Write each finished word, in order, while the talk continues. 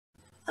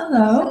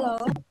Hello, Hello,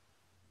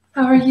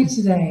 how are you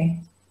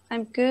today?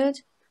 I'm good.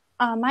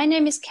 My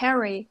name is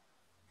Carrie.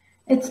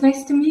 It's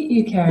nice to meet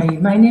you, Carrie.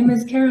 My name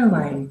is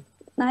Caroline.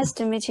 Nice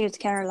to meet you,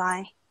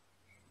 Caroline.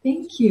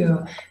 Thank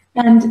you.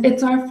 And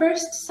it's our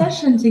first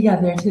session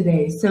together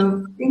today,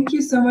 so thank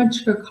you so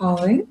much for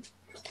calling.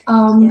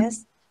 Um,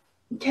 Yes.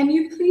 can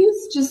you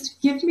please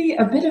just give me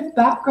a bit of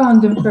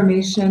background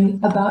information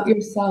about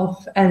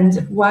yourself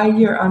and why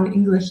you're on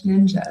English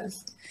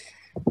Ninjas?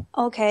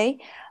 Okay.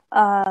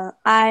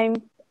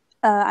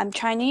 I'm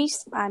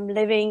Chinese. I'm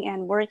living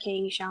and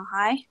working in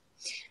Shanghai.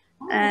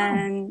 Oh, wow.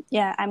 And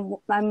yeah,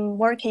 I'm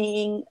working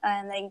in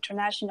an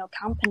international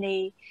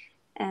company,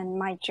 and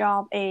my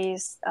job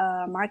is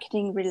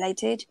marketing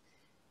related.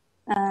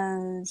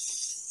 And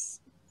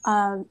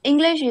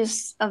English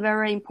is a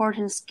very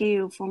important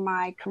skill for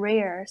my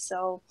career,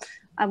 so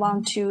I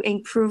want to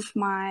improve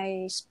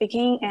my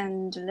speaking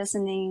and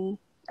listening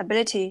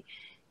ability.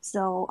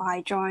 So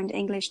I joined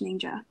English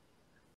Ninja.